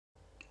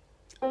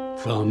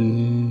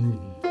From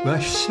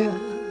Russia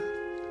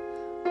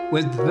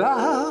with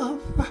love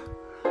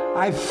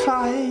I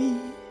fly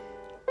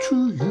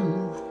to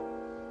you,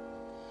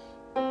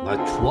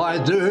 much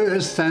wider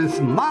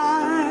since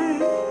my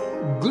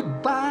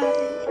goodbye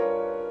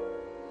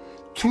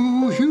to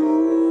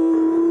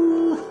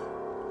you.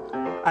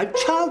 I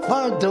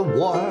traveled the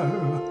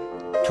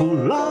world to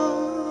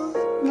love,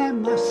 I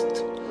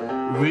must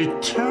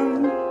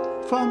return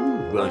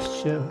from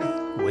Russia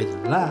with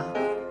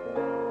love.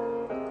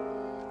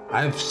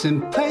 I've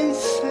seen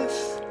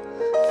faces,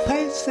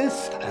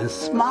 faces, and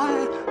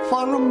smile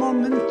for a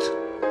moment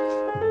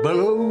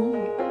below.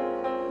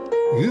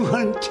 You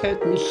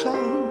haunted me so.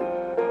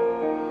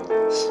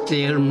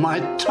 Still my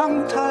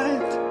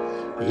tongue-tied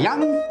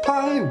young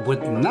pride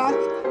would not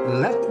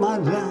let my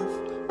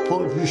love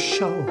for you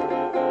show.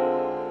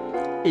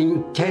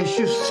 In case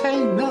you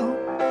say no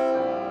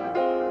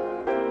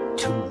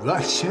to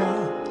Russia,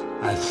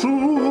 I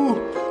flew,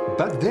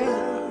 but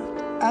there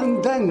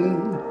and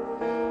then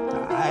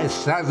I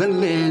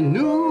suddenly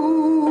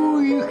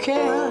knew you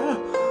care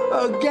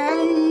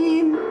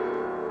again.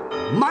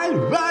 My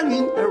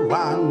running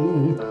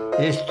around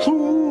is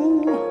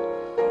true.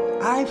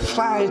 I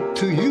fly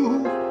to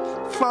you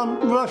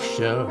from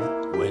Russia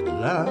with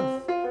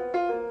love.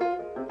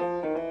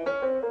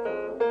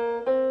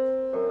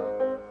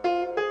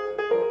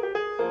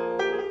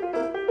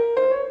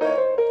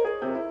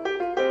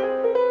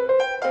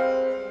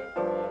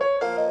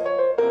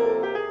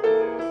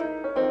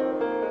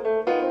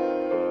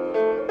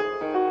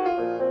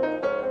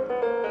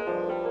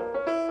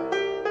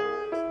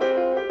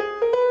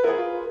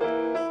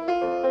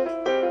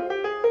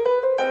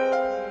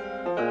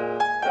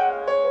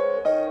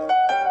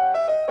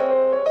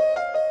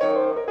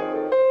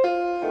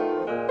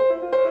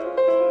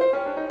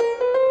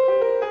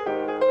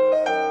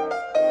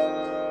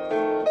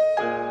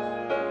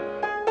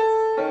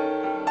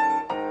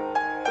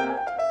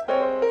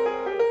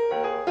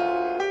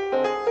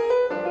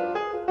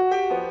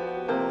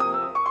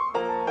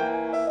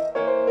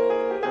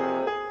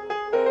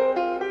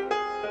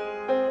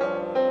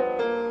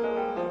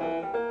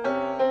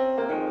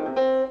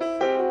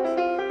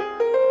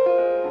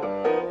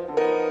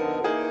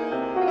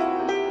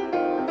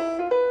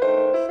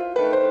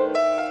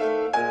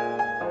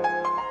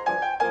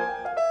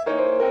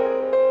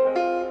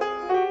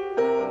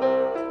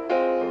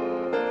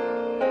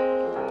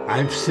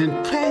 I've seen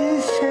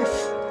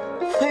faces,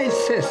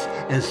 faces,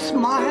 and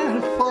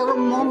smile for a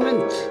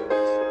moment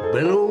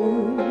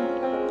below.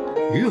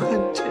 You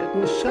haunted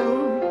me so.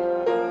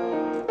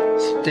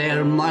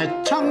 Still my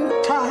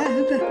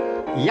tongue-tied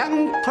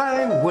young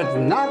pride would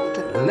not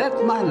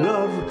let my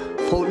love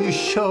for you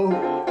show.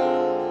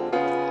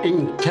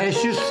 In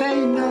case you say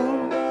no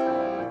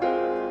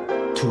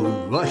to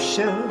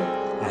Russia,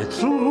 I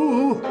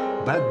flew,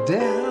 but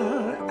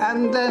there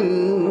and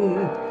then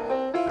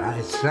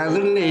I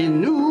suddenly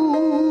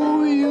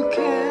knew you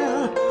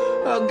care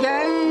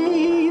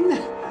again.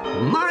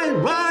 My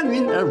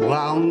running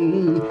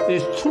around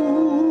is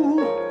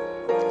true.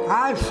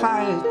 I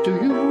fly to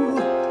you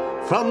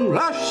from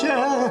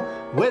Russia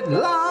with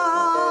love.